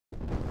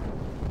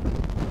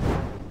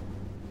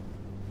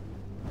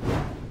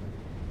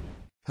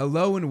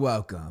Hello and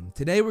welcome.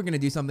 Today we're going to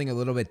do something a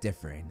little bit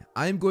different.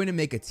 I'm going to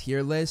make a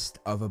tier list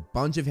of a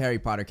bunch of Harry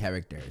Potter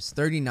characters,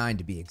 39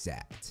 to be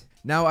exact.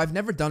 Now, I've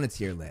never done a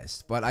tier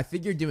list, but I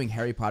figured doing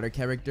Harry Potter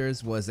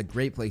characters was a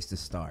great place to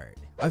start.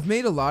 I've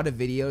made a lot of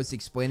videos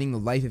explaining the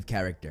life of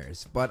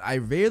characters, but I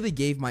rarely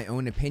gave my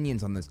own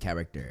opinions on those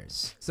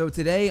characters. So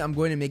today, I'm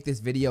going to make this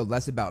video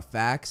less about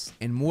facts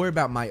and more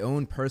about my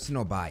own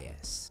personal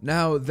bias.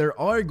 Now, there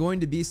are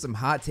going to be some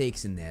hot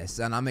takes in this,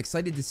 and I'm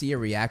excited to see your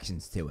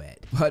reactions to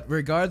it. But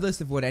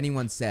regardless of what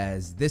anyone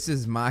says, this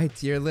is my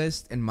tier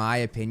list and my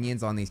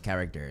opinions on these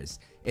characters.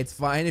 It's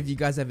fine if you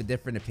guys have a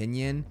different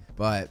opinion,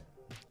 but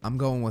I'm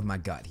going with my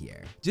gut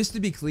here. Just to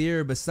be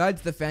clear,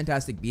 besides the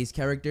Fantastic Beasts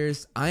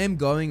characters, I am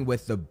going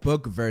with the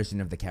book version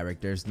of the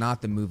characters,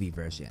 not the movie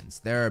versions.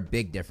 There are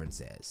big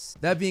differences.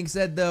 That being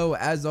said though,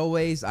 as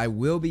always, I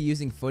will be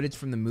using footage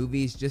from the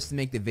movies just to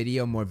make the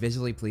video more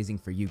visually pleasing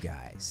for you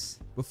guys.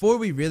 Before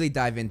we really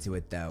dive into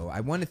it though,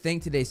 I want to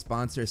thank today's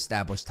sponsor,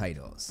 Established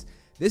Titles.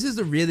 This is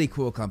a really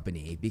cool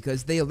company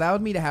because they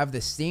allowed me to have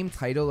the same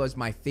title as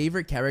my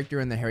favorite character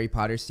in the Harry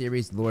Potter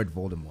series, Lord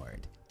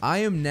Voldemort. I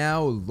am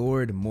now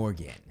Lord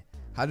Morgan.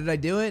 How did I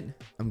do it?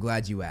 I'm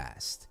glad you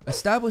asked.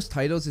 Established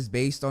Titles is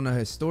based on a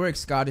historic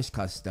Scottish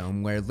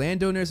custom where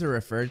landowners are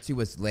referred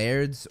to as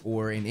lairds,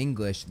 or in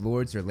English,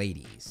 lords or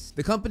ladies.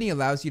 The company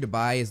allows you to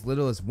buy as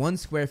little as 1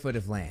 square foot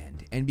of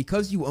land, and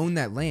because you own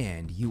that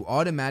land, you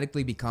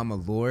automatically become a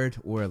lord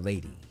or a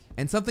lady.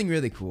 And something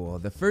really cool,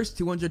 the first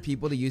 200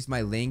 people to use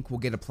my link will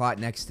get a plot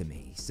next to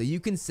me, so you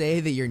can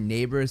say that you're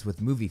neighbors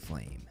with Movie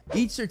Flame.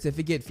 Each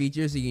certificate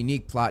features a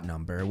unique plot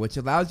number, which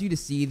allows you to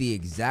see the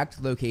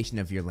exact location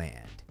of your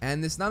land.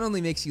 And this not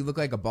only makes you look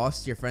like a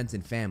boss to your friends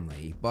and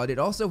family, but it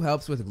also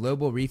helps with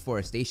global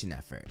reforestation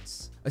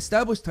efforts.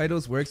 Established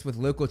Titles works with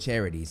local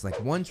charities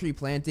like One Tree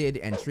Planted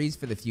and Trees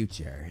for the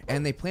Future,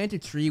 and they plant a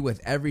tree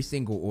with every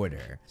single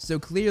order. So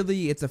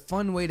clearly, it's a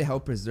fun way to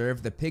help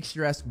preserve the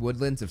picturesque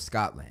woodlands of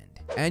Scotland.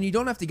 And you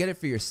don't have to get it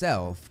for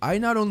yourself. I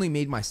not only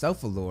made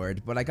myself a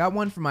lord, but I got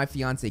one for my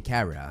fiance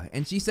Kara,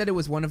 and she said it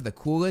was one of the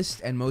coolest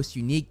and most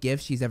unique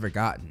gifts she's ever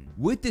gotten.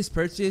 With this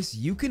purchase,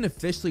 you can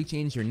officially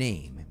change your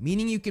name,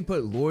 meaning you can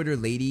put lord or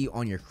lady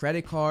on your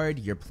credit card,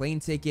 your plane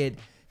ticket,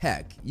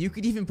 heck, you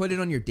could even put it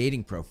on your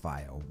dating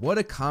profile. What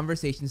a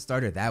conversation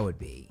starter that would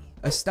be.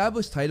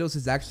 Established Titles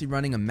is actually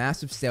running a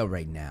massive sale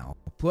right now.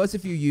 Plus,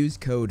 if you use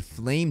code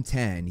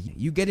FLAME10,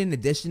 you get an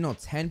additional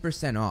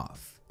 10%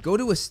 off. Go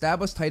to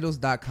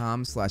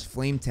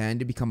establishedtitles.com/flame10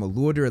 to become a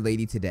lord or a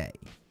lady today.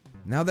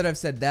 Now that I've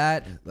said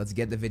that, let's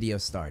get the video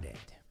started.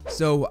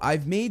 So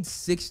I've made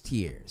 6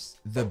 tiers.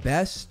 The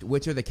best,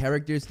 which are the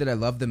characters that I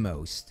love the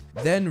most.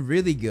 Then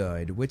really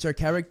good, which are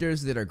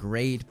characters that are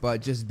great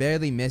but just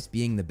barely miss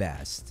being the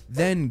best.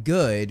 Then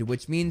good,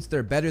 which means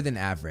they're better than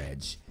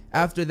average.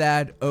 After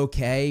that,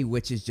 okay,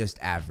 which is just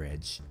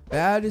average.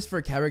 Bad is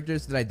for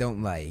characters that I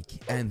don't like,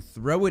 and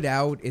throw it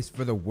out is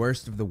for the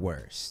worst of the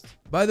worst.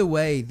 By the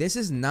way, this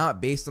is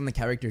not based on the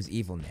character's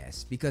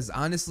evilness, because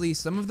honestly,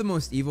 some of the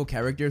most evil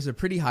characters are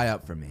pretty high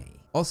up for me.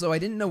 Also, I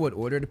didn't know what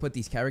order to put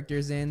these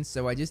characters in,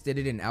 so I just did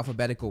it in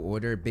alphabetical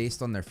order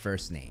based on their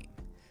first name.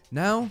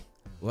 Now,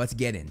 let's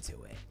get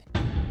into it.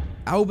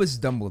 Albus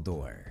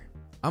Dumbledore.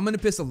 I'm gonna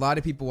piss a lot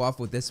of people off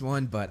with this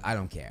one, but I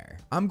don't care.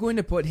 I'm going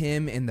to put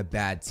him in the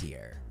bad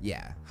tier.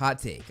 Yeah, hot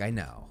take, I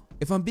know.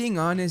 If I'm being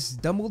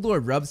honest,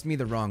 Dumbledore rubs me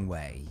the wrong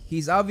way.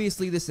 He's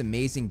obviously this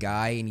amazing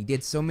guy and he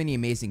did so many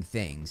amazing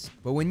things,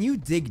 but when you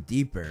dig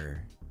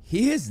deeper,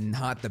 he is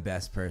not the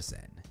best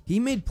person. He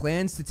made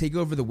plans to take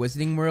over the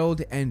Wizarding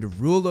World and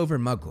rule over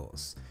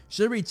Muggles.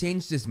 Sure, he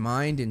changed his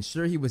mind and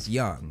sure he was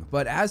young,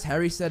 but as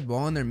Harry said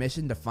while on their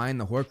mission to find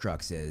the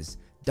Horcruxes,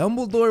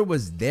 Dumbledore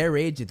was their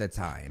age at the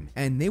time,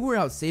 and they were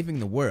out saving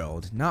the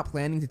world, not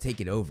planning to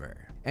take it over.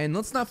 And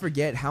let's not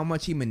forget how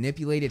much he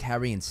manipulated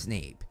Harry and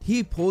Snape.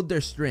 He pulled their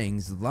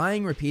strings,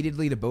 lying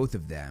repeatedly to both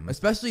of them,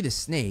 especially to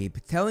Snape,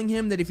 telling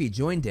him that if he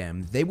joined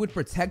him, they would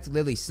protect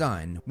Lily's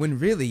son, when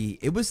really,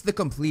 it was the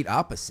complete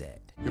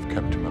opposite. You've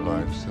kept him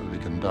alive so that he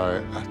can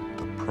die at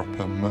the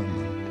proper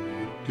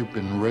moment. You've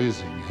been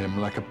raising him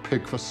like a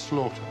pig for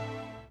slaughter.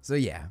 So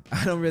yeah,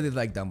 I don't really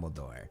like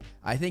Dumbledore.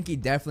 I think he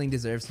definitely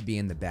deserves to be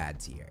in the bad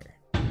tier.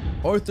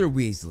 Arthur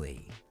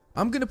Weasley.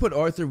 I'm gonna put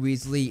Arthur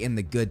Weasley in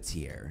the good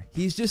tier.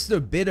 He's just a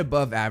bit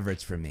above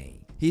average for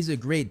me. He's a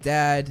great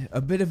dad,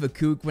 a bit of a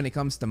kook when it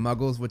comes to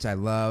Muggles, which I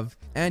love,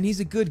 and he's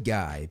a good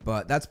guy,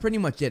 but that's pretty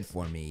much it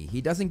for me.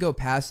 He doesn't go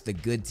past the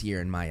good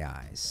tier in my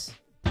eyes.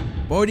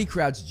 Barty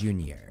Crouch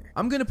Jr.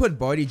 I'm gonna put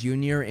Barty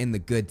Jr. in the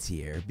good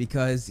tier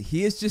because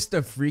he is just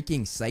a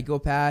freaking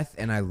psychopath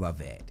and I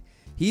love it.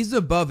 He's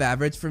above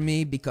average for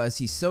me because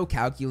he's so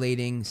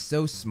calculating,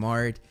 so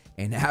smart,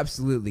 and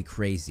absolutely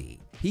crazy.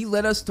 He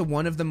led us to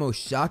one of the most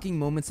shocking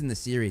moments in the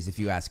series if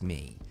you ask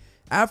me.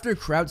 After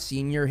Crouch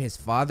Sr., his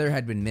father,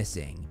 had been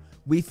missing,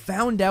 we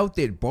found out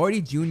that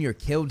Barty Jr.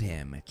 killed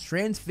him,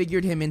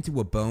 transfigured him into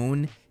a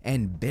bone,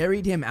 and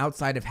buried him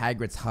outside of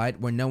Hagrid's hut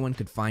where no one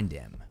could find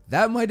him.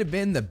 That might have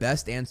been the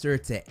best answer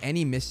to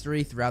any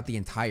mystery throughout the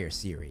entire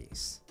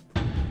series.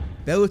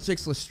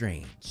 Bellatrix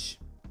Lestrange.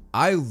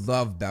 I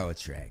love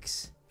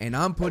Bellatrix, and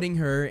I'm putting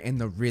her in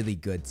the really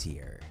good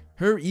tier.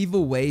 Her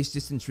evil ways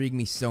just intrigue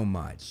me so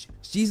much.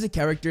 She's a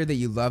character that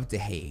you love to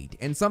hate,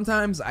 and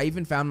sometimes I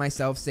even found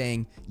myself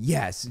saying,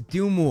 yes,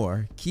 do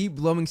more, keep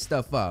blowing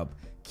stuff up,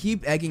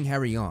 keep egging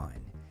Harry on.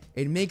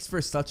 It makes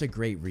for such a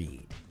great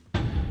read.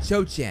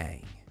 Cho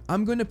Chang.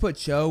 I'm gonna put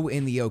Cho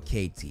in the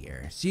okay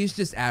tier. She's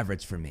just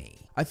average for me.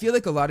 I feel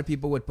like a lot of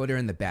people would put her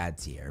in the bad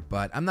tier,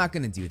 but I'm not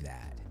gonna do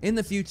that. In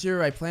the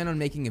future, I plan on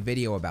making a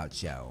video about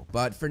Cho,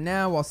 but for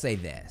now I'll say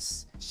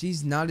this.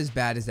 She's not as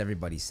bad as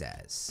everybody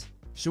says.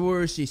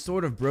 Sure, she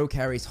sort of broke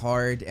Harry's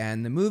heart,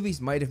 and the movies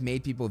might have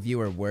made people view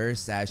her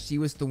worse as she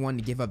was the one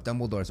to give up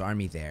Dumbledore's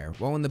army there,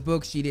 while in the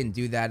book she didn't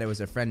do that, it was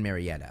her friend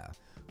Marietta.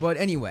 But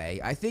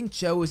anyway, I think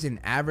Cho is an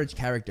average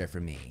character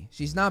for me.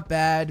 She's not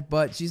bad,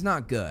 but she's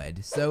not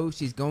good, so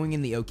she's going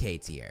in the okay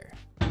tier.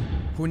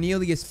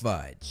 Cornelius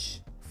Fudge.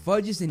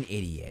 Fudge is an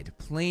idiot,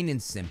 plain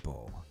and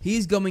simple.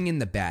 He's going in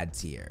the bad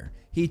tier.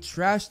 He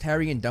trashed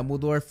Harry and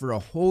Dumbledore for a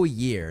whole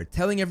year,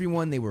 telling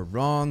everyone they were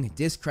wrong,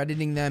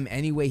 discrediting them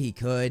any way he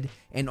could,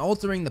 and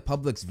altering the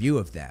public's view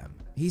of them.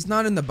 He's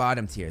not in the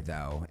bottom tier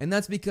though, and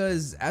that's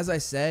because, as I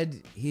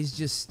said, he's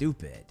just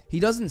stupid. He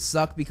doesn't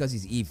suck because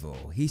he's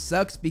evil, he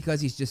sucks because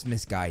he's just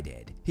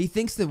misguided. He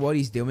thinks that what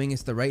he's doing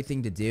is the right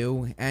thing to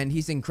do, and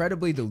he's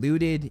incredibly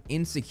deluded,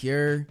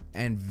 insecure,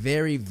 and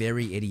very,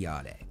 very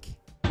idiotic.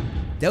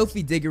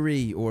 Delphi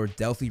Diggory or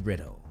Delphi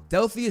Riddle.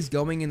 Delphi is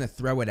going in the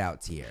throw it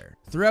out tier.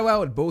 Throw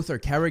out both her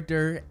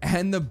character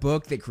and the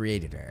book that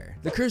created her.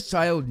 The Cursed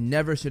Child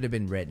never should have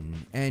been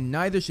written, and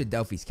neither should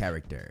Delphi's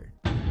character.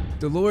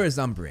 Dolores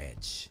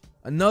Umbridge.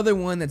 Another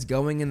one that's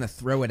going in the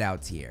throw it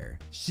out tier.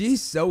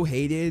 She's so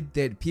hated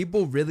that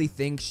people really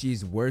think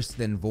she's worse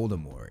than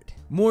Voldemort.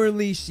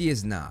 Morally, she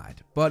is not,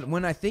 but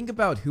when I think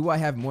about who I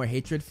have more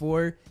hatred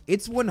for,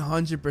 it's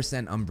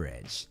 100%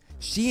 Umbridge.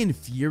 She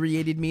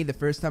infuriated me the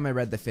first time I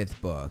read the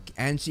 5th book,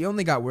 and she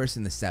only got worse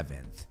in the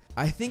 7th.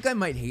 I think I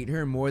might hate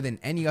her more than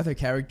any other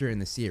character in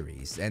the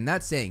series, and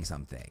that's saying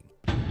something.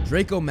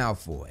 Draco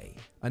Malfoy.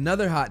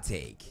 Another hot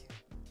take.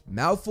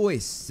 Malfoy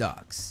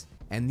sucks,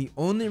 and the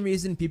only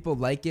reason people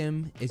like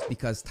him is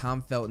because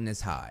Tom Felton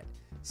is hot.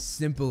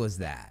 Simple as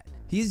that.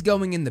 He's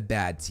going in the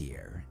bad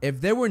tier.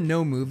 If there were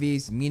no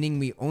movies, meaning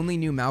we only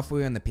knew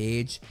Malfoy on the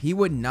page, he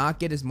would not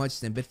get as much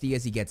sympathy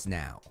as he gets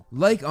now.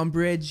 Like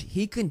Umbridge,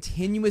 he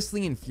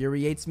continuously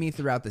infuriates me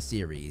throughout the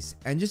series,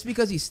 and just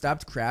because he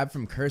stopped Crabbe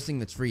from cursing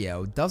the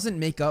trio doesn't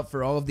make up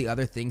for all of the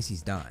other things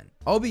he's done.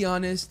 I'll be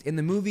honest, in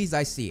the movies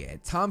I see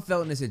it, Tom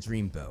Felton is a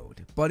dreamboat,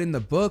 but in the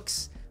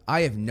books,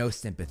 I have no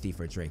sympathy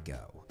for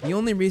Draco. The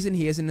only reason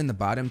he isn't in the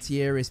bottom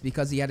tier is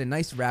because he had a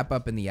nice wrap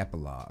up in the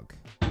epilogue.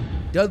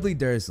 Dudley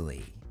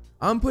Dursley.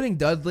 I'm putting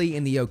Dudley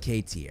in the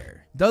okay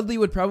tier. Dudley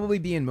would probably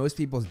be in most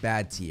people's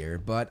bad tier,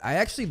 but I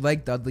actually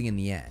like Dudley in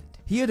the end.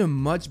 He had a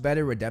much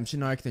better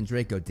redemption arc than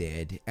Draco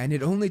did, and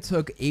it only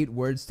took 8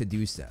 words to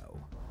do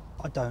so.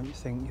 I don't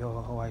think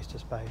you're a waste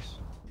of space.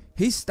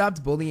 He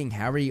stopped bullying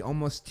Harry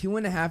almost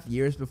 2.5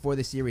 years before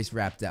the series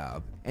wrapped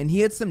up, and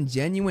he had some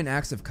genuine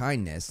acts of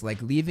kindness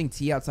like leaving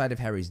tea outside of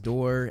Harry's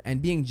door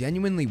and being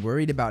genuinely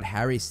worried about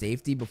Harry's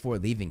safety before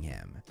leaving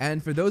him.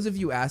 And for those of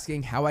you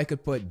asking how I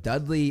could put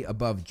Dudley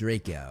above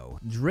Draco,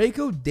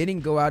 Draco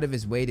didn't go out of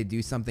his way to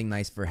do something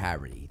nice for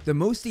Harry. The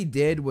most he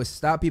did was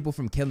stop people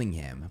from killing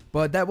him,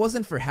 but that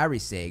wasn't for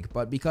Harry's sake,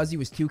 but because he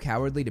was too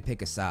cowardly to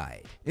pick a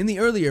side. In the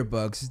earlier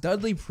books,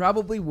 Dudley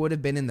probably would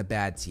have been in the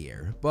bad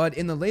tier, but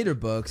in the later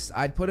books,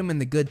 I'd put him in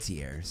the good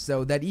tier,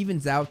 so that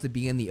evens out to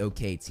be in the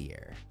okay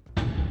tier.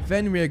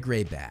 Fenrir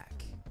Greyback.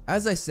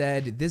 As I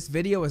said, this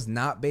video is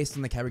not based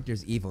on the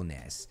character's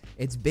evilness,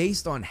 it's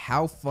based on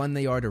how fun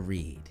they are to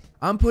read.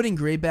 I'm putting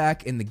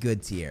Greyback in the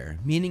good tier,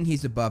 meaning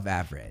he's above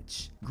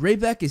average.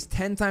 Greyback is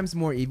 10 times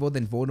more evil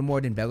than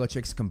Voldemort and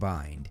Bellatrix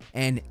combined,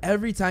 and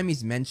every time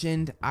he's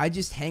mentioned, I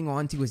just hang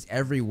on to his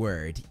every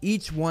word,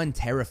 each one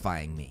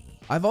terrifying me.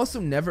 I've also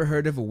never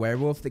heard of a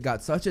werewolf that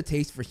got such a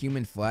taste for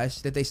human flesh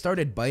that they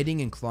started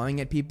biting and clawing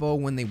at people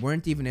when they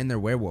weren't even in their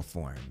werewolf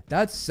form.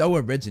 That's so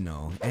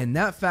original, and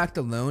that fact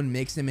alone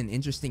makes him an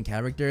interesting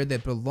character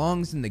that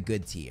belongs in the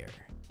good tier.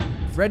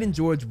 Fred and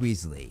George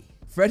Weasley.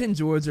 Fred and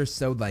George are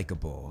so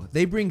likable.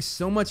 They bring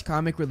so much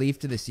comic relief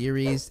to the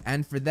series,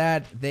 and for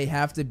that, they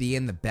have to be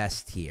in the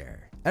best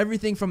tier.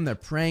 Everything from their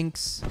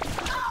pranks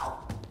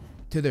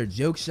to their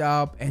joke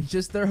shop and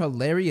just their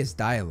hilarious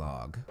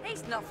dialogue.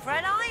 He's not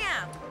Fred, I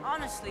am.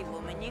 Honestly,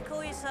 woman, you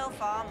call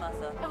yourself our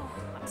mother. Oh,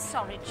 I'm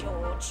sorry,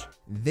 George.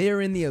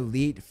 They're in the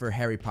elite for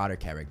Harry Potter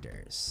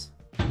characters.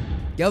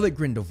 Gellert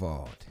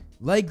Grindelwald.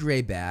 Like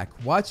Greyback,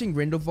 watching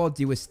Grindelwald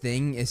do his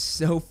thing is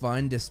so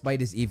fun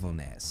despite his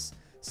evilness.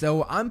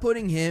 So I'm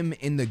putting him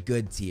in the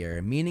good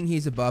tier, meaning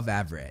he's above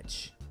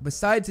average.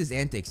 Besides his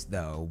antics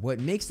though, what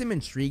makes him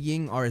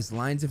intriguing are his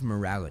lines of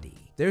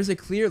morality. There's a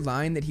clear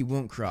line that he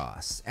won't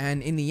cross,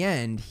 and in the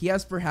end, he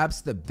has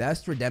perhaps the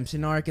best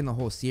redemption arc in the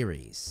whole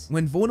series.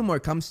 When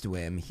Voldemort comes to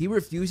him, he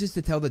refuses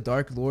to tell the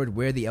Dark Lord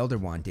where the Elder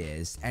Wand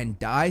is, and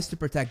dies to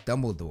protect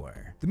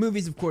Dumbledore. The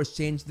movies of course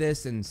changed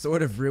this and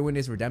sort of ruined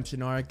his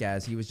redemption arc,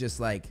 as he was just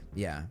like,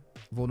 yeah,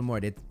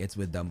 Voldemort, it's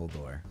with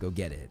Dumbledore, go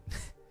get it.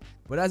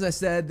 But as I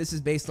said, this is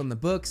based on the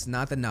books,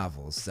 not the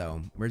novels,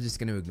 so we're just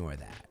gonna ignore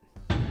that.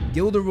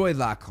 Gilderoy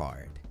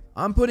Lockhart.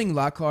 I'm putting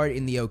Lockhart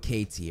in the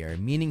okay tier,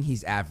 meaning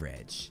he's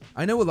average.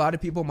 I know a lot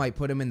of people might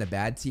put him in the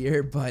bad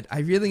tier, but I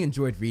really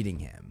enjoyed reading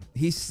him.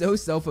 He's so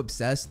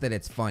self-obsessed that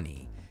it's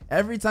funny.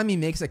 Every time he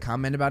makes a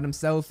comment about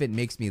himself, it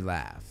makes me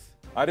laugh.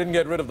 I didn't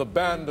get rid of the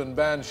band and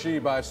banshee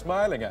by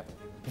smiling at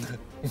them.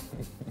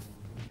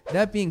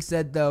 That being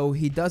said though,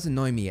 he does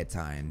annoy me at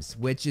times,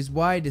 which is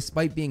why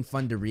despite being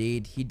fun to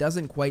read, he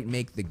doesn't quite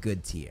make the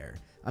good tier.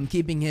 I'm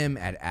keeping him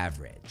at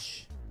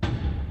average.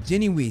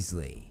 Ginny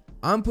Weasley.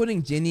 I'm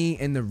putting Ginny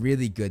in the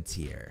really good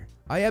tier.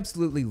 I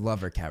absolutely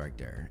love her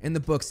character, in the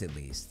books at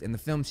least. In the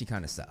film she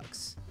kinda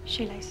sucks.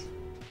 Shoelace.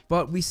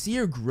 But we see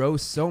her grow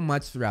so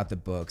much throughout the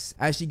books,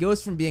 as she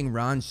goes from being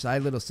Ron's shy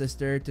little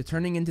sister to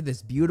turning into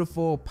this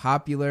beautiful,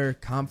 popular,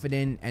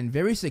 confident, and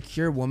very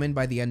secure woman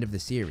by the end of the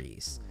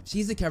series.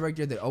 She's a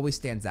character that always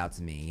stands out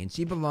to me, and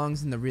she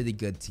belongs in the really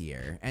good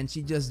tier, and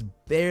she just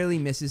barely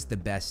misses the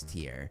best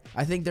tier.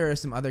 I think there are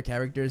some other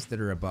characters that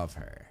are above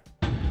her.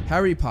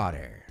 Harry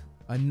Potter.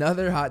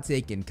 Another hot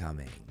take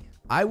incoming.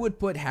 I would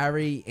put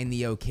Harry in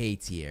the okay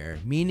tier,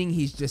 meaning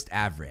he's just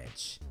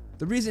average.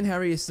 The reason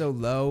Harry is so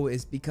low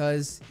is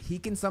because he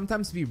can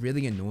sometimes be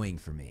really annoying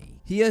for me.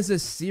 He has a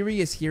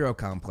serious hero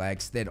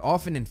complex that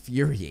often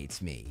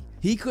infuriates me.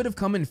 He could have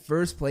come in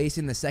first place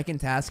in the second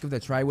task of the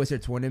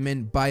Triwizard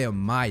Tournament by a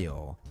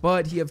mile,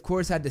 but he of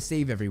course had to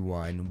save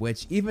everyone,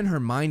 which even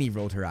Hermione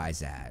rolled her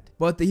eyes at.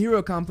 But the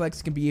hero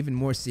complex can be even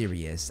more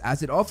serious,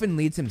 as it often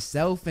leads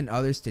himself and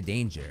others to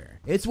danger.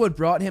 It's what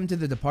brought him to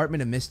the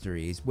Department of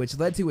Mysteries, which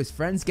led to his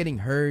friends getting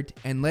hurt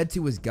and led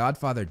to his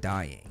godfather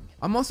dying.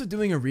 I'm also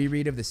doing a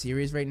reread of the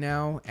series right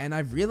now, and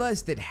I've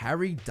realized that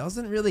Harry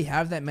doesn't really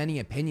have that many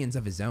opinions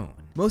of his own.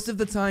 Most of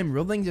the time,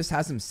 Rowling just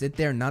has him sit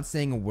there not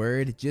saying a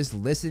word, just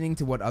listening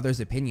to what others'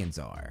 opinions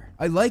are.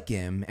 I like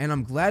him, and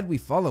I'm glad we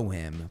follow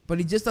him, but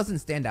he just doesn't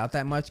stand out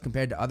that much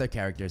compared to other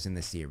characters in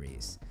the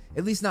series.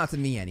 At least not to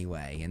me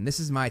anyway, and this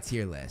is my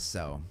tier list,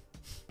 so.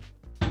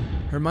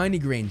 Hermione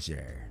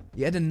Granger.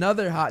 Yet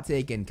another hot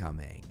take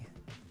incoming.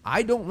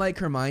 I don't like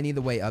Hermione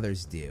the way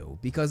others do,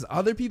 because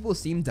other people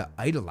seem to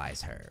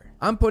idolize her.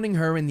 I'm putting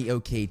her in the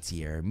okay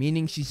tier,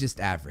 meaning she's just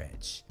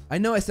average. I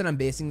know I said I'm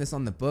basing this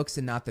on the books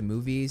and not the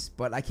movies,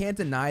 but I can't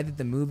deny that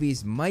the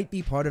movies might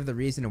be part of the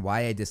reason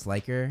why I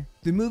dislike her.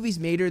 The movies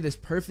made her this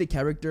perfect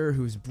character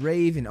who's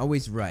brave and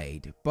always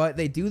right, but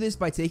they do this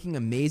by taking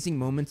amazing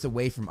moments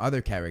away from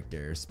other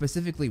characters,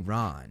 specifically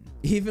Ron.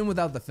 Even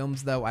without the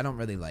films though, I don't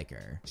really like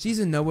her. She's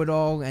a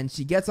know-it-all, and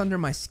she gets under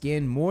my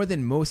skin more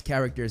than most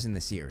characters in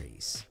the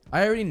series.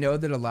 I already know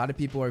that a lot of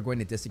people are going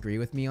to disagree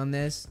with me on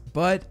this,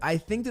 but I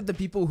think that the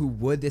people who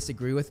would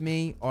disagree with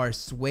me are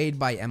swayed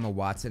by Emma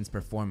Watson's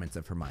performance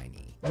of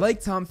Hermione.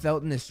 Like Tom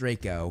Felton as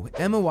Draco,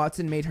 Emma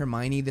Watson made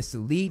Hermione this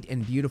elite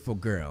and beautiful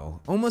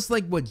girl, almost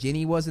like what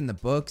Ginny was in the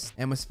books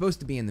and was supposed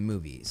to be in the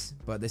movies,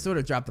 but they sort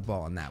of dropped the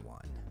ball on that one.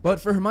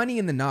 But for Hermione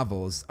in the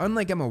novels,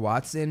 unlike Emma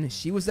Watson,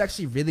 she was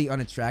actually really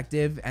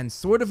unattractive and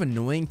sort of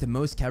annoying to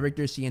most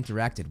characters she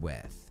interacted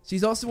with.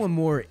 She's also a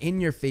more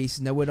in-your-face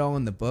know-it-all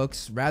in the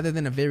books rather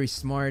than a very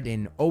smart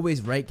and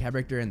always right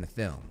character in the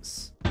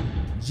films.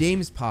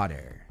 James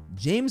Potter.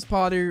 James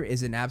Potter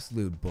is an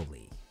absolute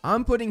bully.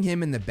 I'm putting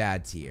him in the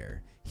bad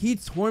tier. He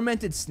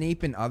tormented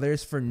Snape and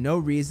others for no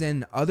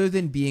reason other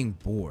than being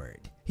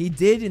bored. He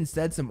did and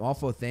said some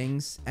awful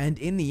things, and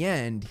in the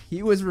end,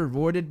 he was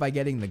rewarded by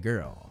getting the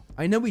girl.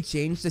 I know he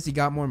changed as he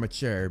got more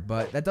mature,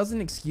 but that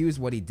doesn't excuse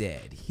what he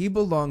did. He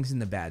belongs in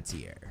the bad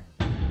tier.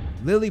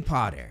 Lily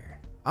Potter.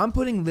 I'm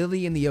putting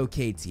Lily in the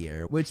okay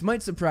tier, which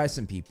might surprise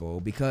some people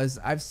because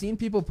I've seen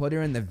people put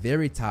her in the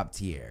very top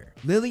tier.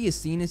 Lily is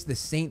seen as the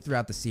saint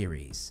throughout the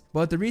series,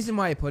 but the reason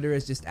why I put her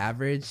as just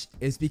average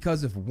is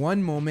because of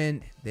one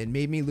moment that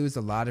made me lose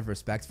a lot of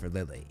respect for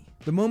Lily.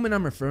 The moment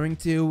I'm referring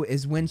to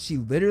is when she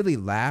literally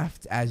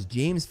laughed as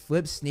James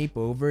flipped Snape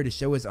over to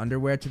show his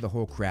underwear to the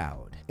whole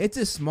crowd. It's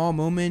a small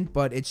moment,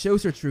 but it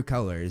shows her true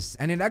colors,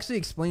 and it actually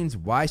explains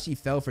why she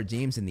fell for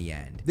James in the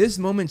end. This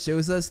moment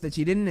shows us that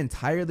she didn't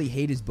entirely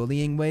hate his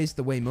bullying ways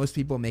the way most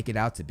people make it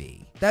out to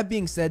be. That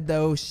being said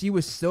though, she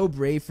was so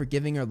brave for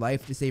giving her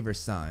life to save her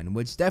son,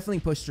 which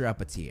definitely pushed her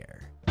up a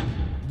tier.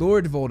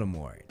 Lord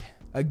Voldemort.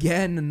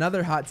 Again,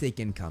 another hot take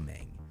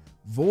incoming.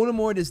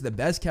 Voldemort is the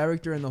best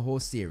character in the whole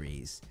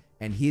series,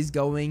 and he's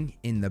going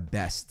in the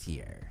best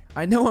tier.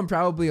 I know I'm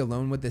probably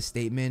alone with this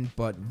statement,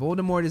 but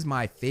Voldemort is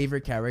my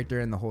favorite character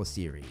in the whole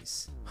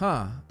series.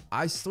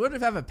 I sort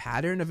of have a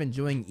pattern of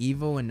enjoying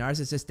evil and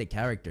narcissistic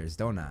characters,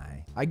 don't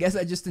I? I guess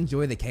I just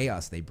enjoy the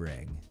chaos they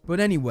bring. But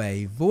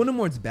anyway,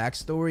 Voldemort's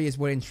backstory is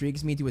what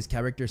intrigues me to his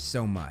character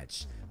so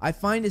much. I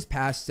find his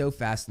past so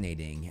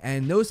fascinating,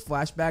 and those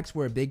flashbacks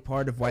were a big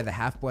part of why The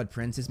Half-Blood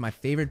Prince is my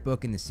favorite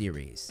book in the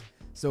series.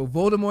 So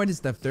Voldemort is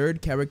the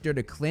third character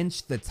to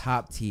clinch the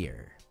top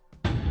tier.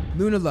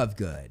 Luna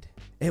Lovegood.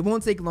 It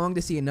won't take long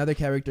to see another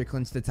character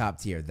clinch the top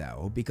tier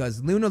though,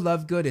 because Luna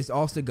Lovegood is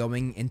also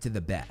going into the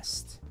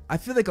best. I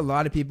feel like a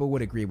lot of people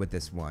would agree with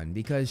this one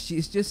because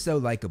she's just so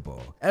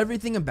likable.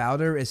 Everything about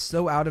her is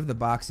so out of the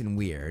box and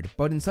weird,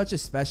 but in such a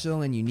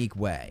special and unique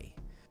way.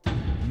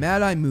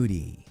 Mad-Eye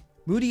Moody.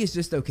 Moody is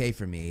just okay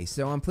for me,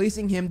 so I'm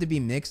placing him to be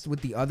mixed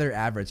with the other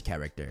average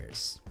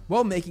characters.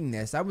 While making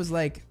this, I was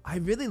like, I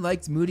really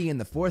liked Moody in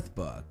the 4th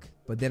book.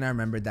 But then I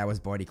remembered that was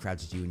Barty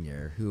Crouch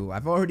Jr., who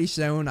I've already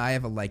shown I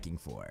have a liking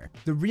for.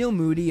 The real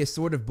Moody is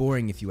sort of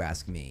boring if you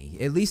ask me,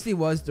 at least he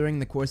was during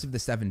the course of the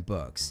 7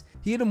 books.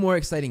 He had a more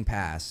exciting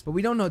past, but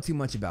we don't know too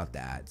much about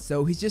that,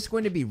 so he's just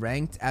going to be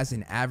ranked as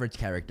an average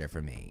character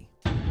for me.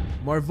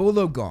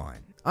 Marvolo Gaunt.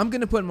 I'm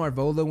gonna put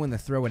Marvolo in the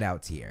throw it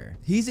out tier.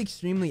 He's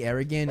extremely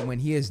arrogant when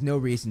he has no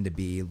reason to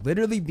be,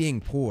 literally being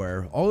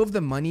poor, all of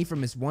the money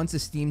from his once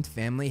esteemed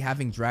family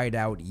having dried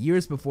out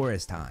years before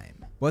his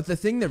time. But the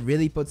thing that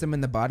really puts him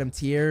in the bottom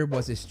tier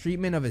was his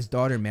treatment of his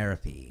daughter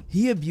Merope.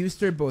 He abused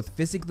her both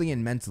physically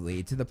and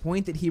mentally to the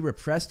point that he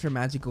repressed her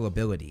magical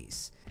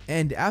abilities.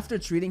 And after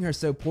treating her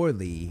so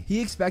poorly,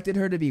 he expected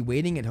her to be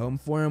waiting at home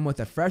for him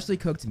with a freshly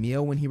cooked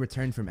meal when he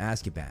returned from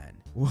Azkaban.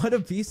 What a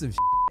piece of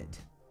shit.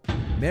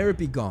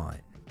 Merope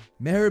Gaunt.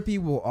 Merope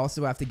will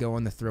also have to go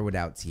on the throw it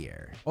out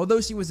tier.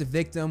 Although she was a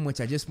victim,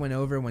 which I just went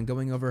over when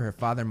going over her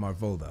father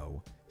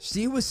Marvolo,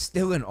 she was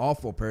still an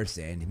awful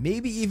person,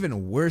 maybe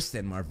even worse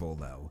than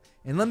Marvolo.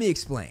 And let me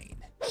explain.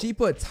 She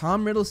put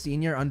Tom Riddle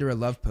Sr. under a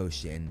love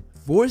potion,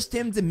 forced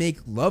him to make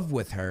love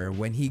with her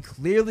when he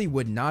clearly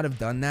would not have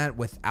done that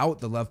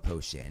without the love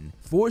potion,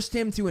 forced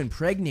him to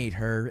impregnate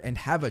her and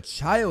have a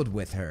child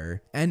with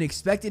her, and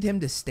expected him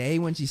to stay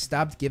when she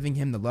stopped giving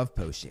him the love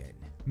potion.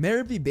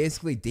 Merope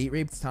basically date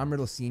raped Tom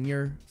Riddle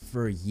Sr.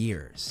 for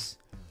years.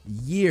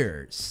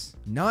 Years.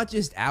 Not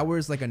just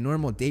hours like a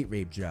normal date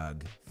rape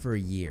drug, for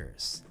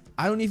years.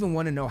 I don't even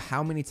want to know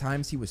how many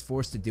times he was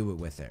forced to do it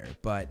with her,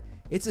 but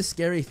it's a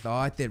scary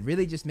thought that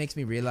really just makes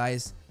me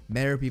realize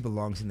Merope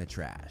belongs in the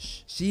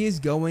trash. She is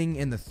going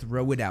in the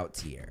throw it out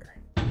tier.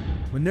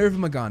 Minerva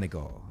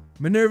McGonagall.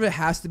 Minerva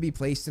has to be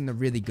placed in the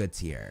really good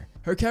tier.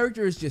 Her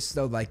character is just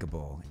so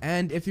likable,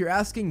 and if you're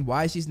asking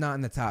why she's not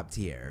in the top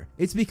tier,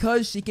 it's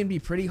because she can be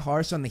pretty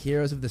harsh on the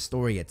heroes of the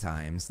story at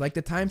times, like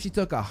the time she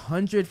took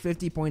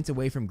 150 points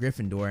away from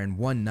Gryffindor in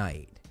one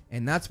night,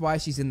 and that's why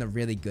she's in the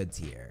really good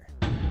tier.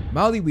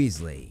 Molly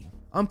Weasley.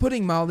 I'm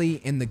putting Molly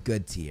in the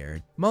good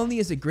tier. Molly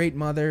is a great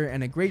mother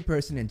and a great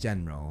person in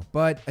general,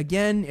 but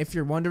again, if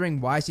you're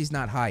wondering why she's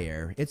not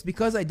higher, it's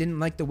because I didn't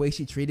like the way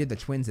she treated the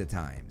twins at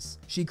times.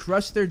 She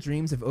crushed their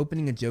dreams of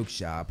opening a joke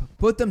shop,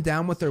 put them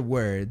down with her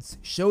words,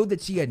 showed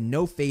that she had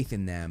no faith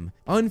in them,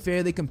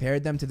 unfairly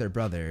compared them to their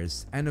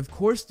brothers, and of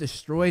course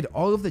destroyed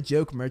all of the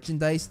joke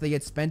merchandise they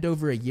had spent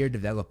over a year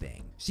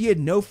developing. She had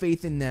no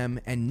faith in them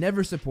and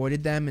never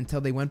supported them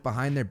until they went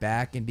behind their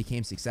back and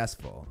became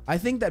successful. I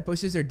think that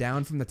pushes her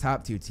down from the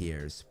top 2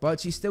 tiers, but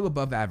she's still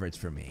above average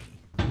for me.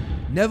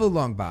 Neville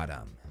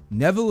Longbottom.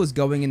 Neville is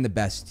going in the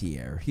best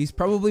tier. He's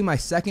probably my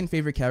second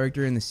favorite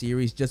character in the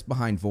series just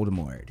behind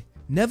Voldemort.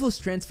 Neville's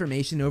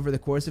transformation over the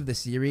course of the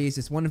series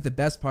is one of the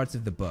best parts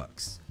of the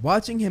books.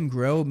 Watching him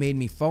grow made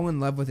me fall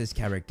in love with his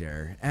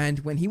character, and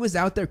when he was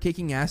out there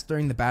kicking ass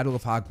during the Battle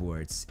of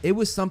Hogwarts, it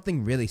was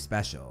something really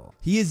special.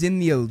 He is in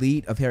the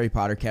elite of Harry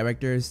Potter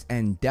characters,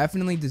 and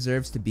definitely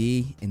deserves to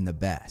be in the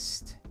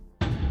best.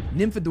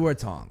 Nymphadora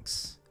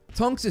Tonks.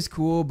 Tonks is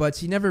cool, but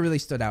she never really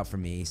stood out for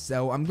me,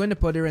 so I'm going to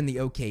put her in the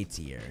okay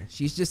tier.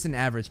 She's just an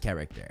average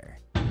character.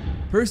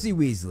 Percy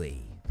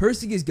Weasley.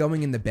 Percy is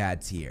going in the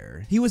bad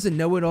tier. He was a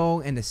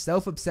know-it-all and a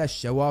self-obsessed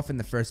show-off in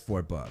the first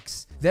 4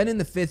 books. Then in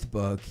the 5th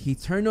book, he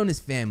turned on his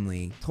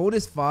family, told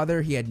his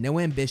father he had no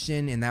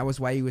ambition and that was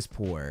why he was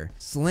poor,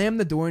 slammed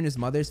the door in his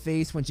mother's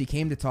face when she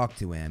came to talk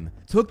to him,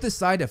 took the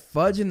side of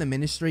Fudge and the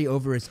Ministry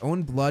over his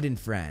own blood and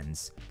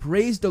friends,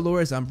 praised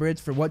Dolores Umbridge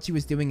for what she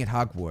was doing at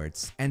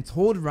Hogwarts, and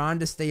told Ron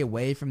to stay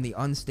away from the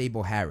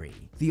unstable Harry.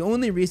 The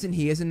only reason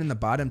he isn't in the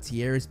bottom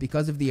tier is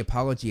because of the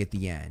apology at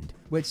the end,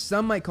 which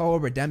some might call a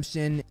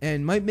redemption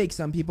and might make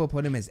some people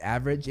put him as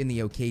average in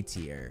the okay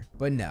tier.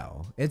 But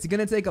no, it's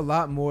gonna take a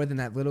lot more than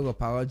that little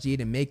apology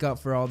to make up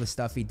for all the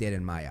stuff he did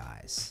in my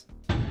eyes.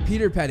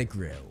 Peter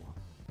Pettigrew.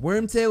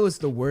 Wormtail is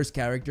the worst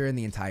character in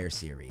the entire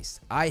series.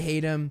 I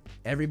hate him,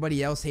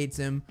 everybody else hates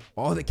him,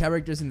 all the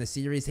characters in the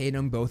series hate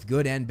him, both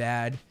good and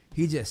bad.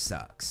 He just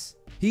sucks.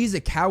 He's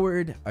a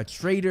coward, a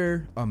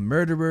traitor, a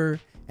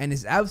murderer, and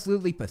is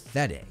absolutely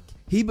pathetic.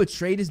 He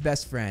betrayed his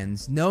best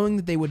friends, knowing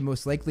that they would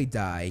most likely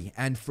die,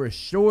 and for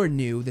sure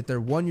knew that their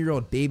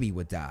 1-year-old baby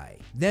would die.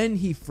 Then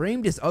he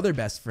framed his other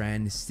best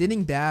friend,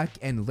 sitting back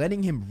and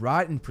letting him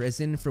rot in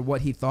prison for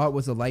what he thought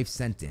was a life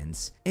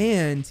sentence,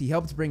 and he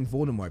helped bring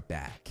Voldemort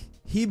back.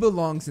 He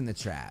belongs in the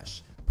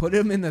trash. Put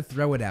him in the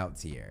throw it out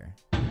tier.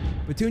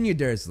 Petunia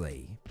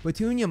Dursley.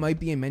 Petunia might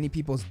be in many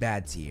people's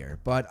bad tier,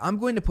 but I'm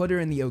going to put her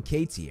in the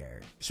okay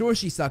tier. Sure,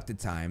 she sucked at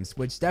times,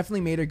 which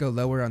definitely made her go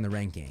lower on the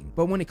ranking,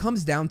 but when it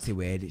comes down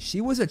to it,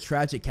 she was a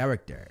tragic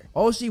character.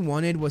 All she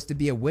wanted was to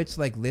be a witch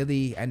like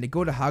Lily and to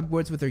go to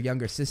Hogwarts with her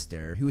younger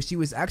sister, who she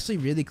was actually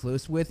really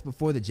close with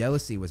before the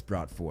jealousy was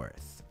brought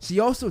forth.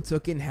 She also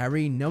took in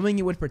Harry knowing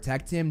it would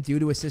protect him due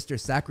to his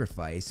sister's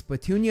sacrifice,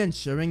 Petunia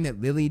ensuring that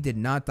Lily did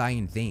not die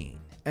in vain.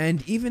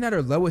 And even at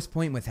her lowest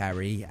point with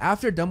Harry,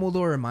 after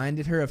Dumbledore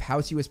reminded her of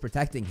how she was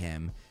protecting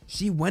him,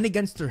 she went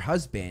against her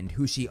husband,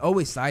 who she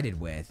always sided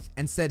with,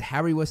 and said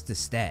Harry was to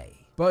stay.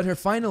 But her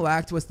final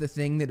act was the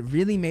thing that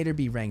really made her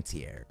be ranked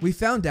here. We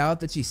found out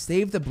that she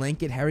saved the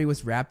blanket Harry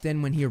was wrapped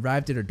in when he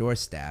arrived at her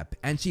doorstep,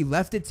 and she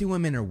left it to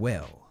him in her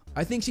will.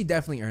 I think she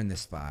definitely earned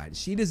this spot.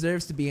 She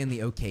deserves to be in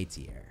the okay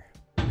tier.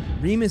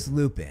 Remus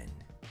Lupin.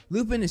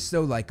 Lupin is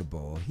so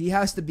likable, he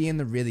has to be in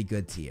the really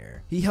good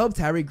tier. He helped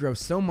Harry grow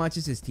so much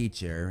as his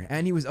teacher,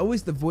 and he was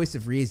always the voice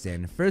of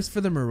reason, first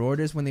for the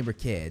Marauders when they were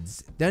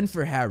kids, then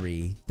for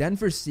Harry, then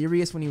for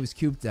Sirius when he was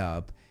cooped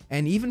up,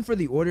 and even for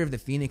the Order of the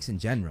Phoenix in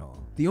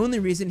general. The only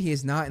reason he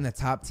is not in the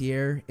top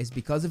tier is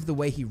because of the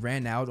way he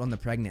ran out on the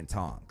pregnant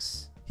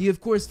Tonks. He of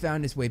course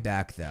found his way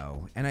back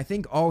though, and I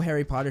think all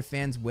Harry Potter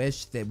fans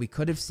wish that we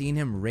could have seen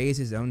him raise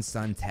his own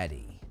son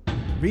Teddy.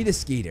 Rita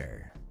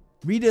Skeeter.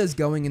 Rita is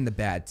going in the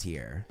bad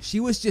tier. She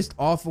was just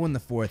awful in the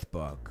 4th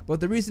book, but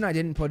the reason I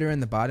didn't put her in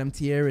the bottom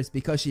tier is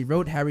because she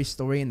wrote Harry's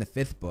story in the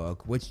 5th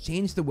book, which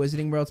changed the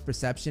Wizarding World's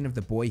perception of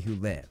the boy who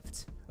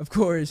lived. Of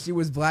course, she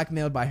was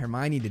blackmailed by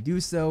Hermione to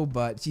do so,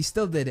 but she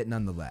still did it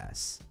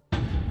nonetheless.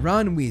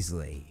 Ron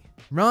Weasley.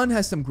 Ron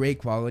has some great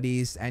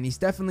qualities, and he's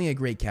definitely a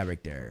great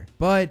character,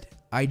 but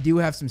I do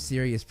have some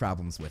serious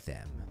problems with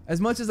him.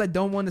 As much as I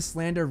don't want to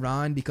slander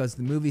Ron because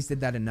the movies did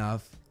that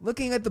enough,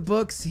 looking at the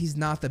books, he's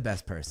not the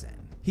best person.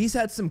 He's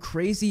had some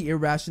crazy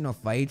irrational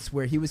fights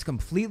where he was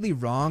completely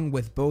wrong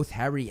with both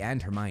Harry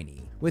and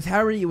Hermione. With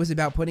Harry, it was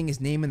about putting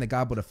his name in the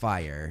Goblet of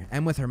Fire,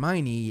 and with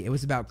Hermione, it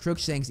was about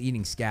Crookshanks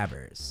eating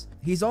Scabbers.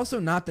 He's also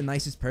not the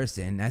nicest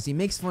person, as he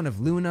makes fun of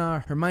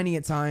Luna, Hermione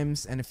at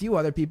times, and a few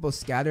other people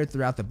scattered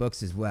throughout the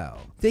books as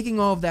well. Taking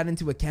all of that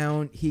into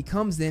account, he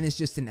comes in as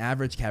just an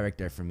average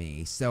character for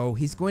me, so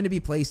he's going to be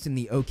placed in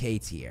the okay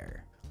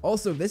tier.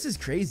 Also, this is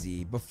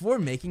crazy. Before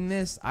making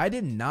this, I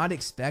did not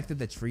expect that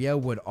the trio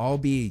would all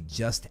be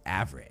just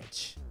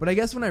average. But I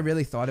guess when I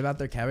really thought about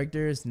their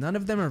characters, none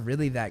of them are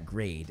really that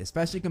great,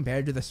 especially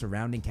compared to the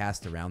surrounding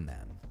cast around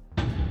them.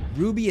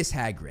 Rubius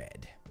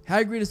Hagrid.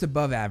 Hagrid is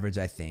above average,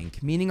 I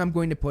think, meaning I'm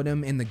going to put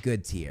him in the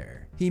good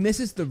tier. He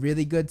misses the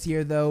really good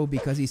tier though,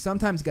 because he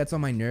sometimes gets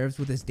on my nerves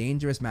with his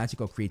dangerous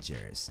magical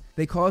creatures.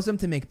 They cause him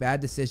to make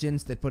bad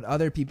decisions that put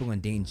other people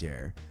in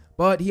danger.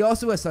 But he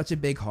also has such a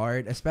big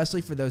heart,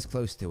 especially for those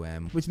close to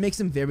him, which makes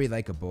him very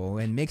likable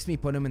and makes me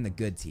put him in the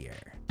good tier.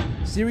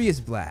 Sirius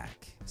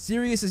Black.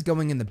 Sirius is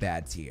going in the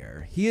bad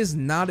tier. He is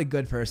not a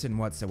good person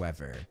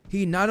whatsoever.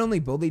 He not only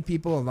bullied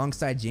people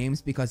alongside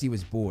James because he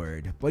was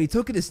bored, but he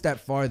took it a step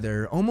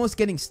farther, almost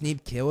getting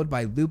Snape killed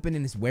by Lupin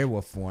in his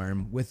werewolf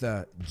form with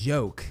a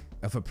joke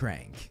of a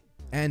prank.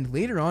 And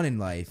later on in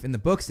life, in the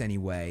books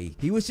anyway,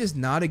 he was just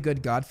not a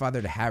good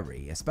godfather to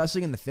Harry,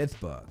 especially in the 5th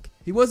book.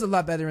 He was a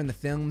lot better in the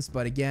films,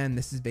 but again,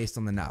 this is based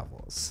on the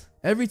novels.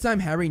 Every time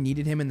Harry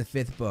needed him in the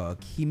 5th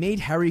book, he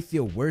made Harry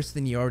feel worse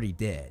than he already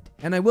did.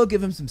 And I will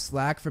give him some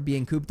slack for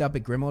being cooped up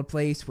at Grimmauld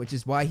Place, which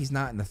is why he's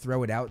not in the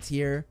throw it out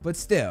tier, but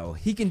still,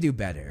 he can do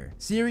better.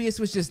 Sirius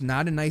was just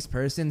not a nice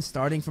person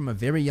starting from a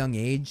very young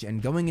age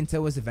and going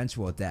until his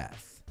eventual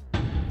death.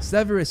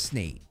 Severus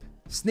Snape.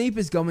 Snape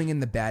is going in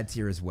the bad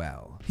tier as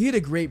well. He had a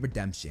great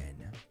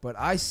redemption, but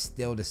I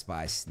still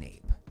despise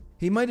Snape.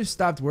 He might have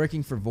stopped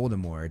working for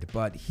Voldemort,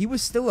 but he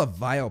was still a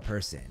vile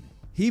person.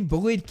 He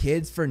bullied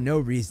kids for no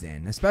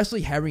reason,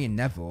 especially Harry and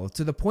Neville,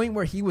 to the point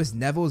where he was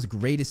Neville's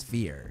greatest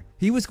fear.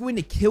 He was going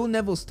to kill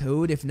Neville's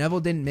toad if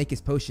Neville didn't make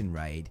his potion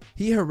right.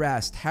 He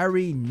harassed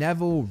Harry,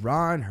 Neville,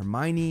 Ron,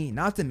 Hermione,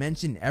 not to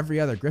mention every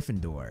other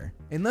Gryffindor.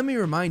 And let me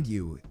remind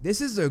you,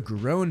 this is a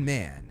grown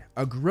man.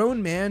 A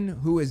grown man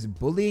who is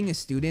bullying his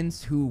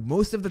students who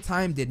most of the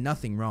time did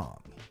nothing wrong.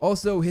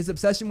 Also, his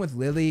obsession with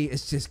Lily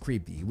is just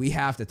creepy. We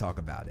have to talk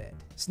about it.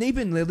 Snape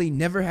and Lily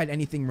never had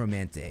anything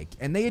romantic,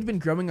 and they had been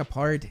growing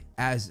apart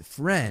as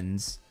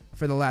friends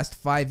for the last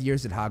 5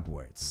 years at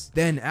Hogwarts.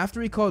 Then,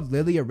 after he called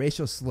Lily a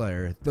racial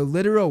slur, the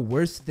literal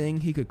worst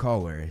thing he could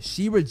call her,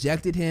 she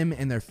rejected him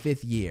in their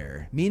 5th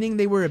year, meaning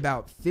they were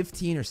about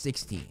 15 or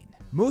 16.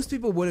 Most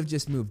people would have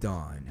just moved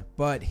on,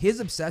 but his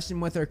obsession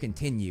with her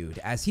continued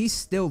as he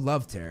still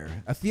loved her,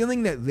 a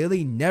feeling that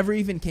Lily never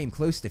even came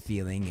close to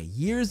feeling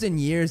years and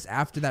years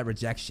after that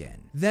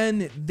rejection.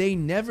 Then they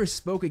never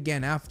spoke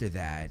again after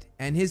that,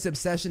 and his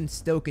obsession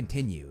still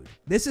continued.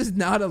 This is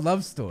not a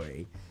love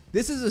story.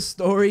 This is a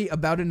story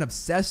about an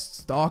obsessed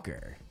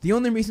stalker. The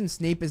only reason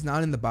Snape is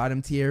not in the bottom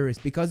tier is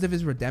because of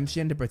his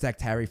redemption to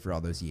protect Harry for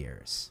all those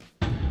years.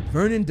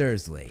 Vernon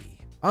Dursley.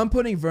 I'm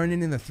putting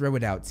Vernon in the throw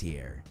it out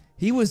tier.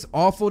 He was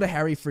awful to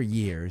Harry for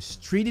years,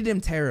 treated him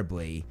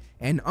terribly,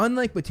 and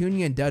unlike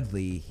Petunia and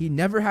Dudley, he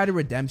never had a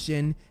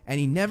redemption and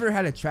he never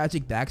had a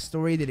tragic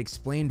backstory that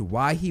explained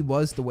why he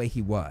was the way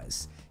he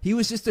was. He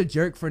was just a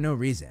jerk for no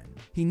reason.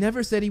 He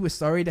never said he was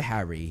sorry to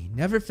Harry,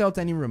 never felt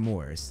any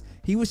remorse.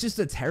 He was just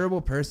a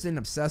terrible person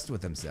obsessed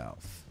with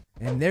himself.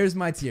 And there's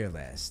my tier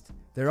list.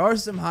 There are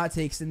some hot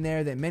takes in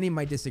there that many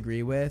might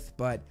disagree with,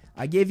 but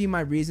I gave you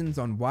my reasons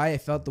on why I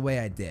felt the way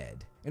I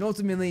did. And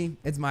ultimately,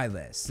 it's my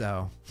list,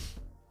 so...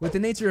 With the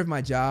nature of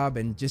my job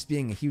and just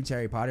being a huge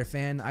Harry Potter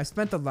fan, I've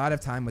spent a lot of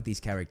time with these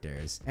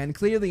characters, and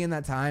clearly in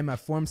that time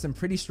I've formed some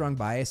pretty strong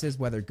biases,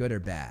 whether good or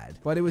bad,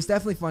 but it was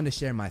definitely fun to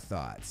share my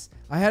thoughts.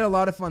 I had a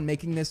lot of fun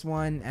making this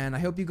one, and I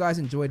hope you guys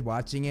enjoyed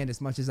watching it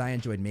as much as I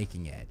enjoyed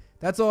making it.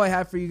 That's all I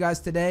have for you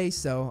guys today,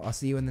 so I'll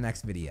see you in the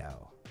next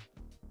video.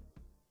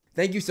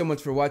 Thank you so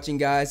much for watching,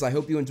 guys. I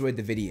hope you enjoyed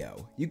the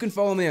video. You can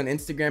follow me on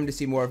Instagram to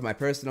see more of my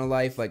personal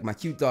life, like my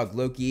cute dog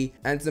Loki,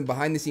 and some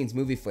behind the scenes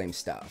movie flame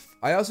stuff.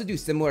 I also do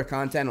similar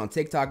content on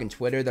TikTok and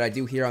Twitter that I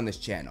do here on this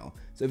channel,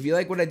 so if you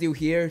like what I do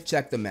here,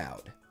 check them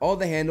out. All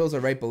the handles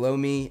are right below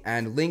me,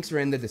 and links are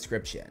in the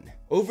description.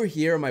 Over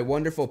here are my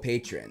wonderful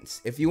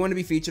patrons. If you want to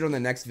be featured on the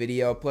next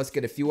video, plus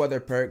get a few other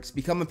perks,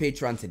 become a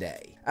patron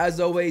today. As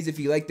always, if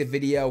you liked the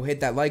video, hit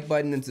that like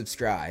button and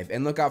subscribe,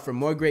 and look out for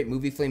more great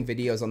movie flame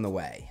videos on the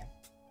way.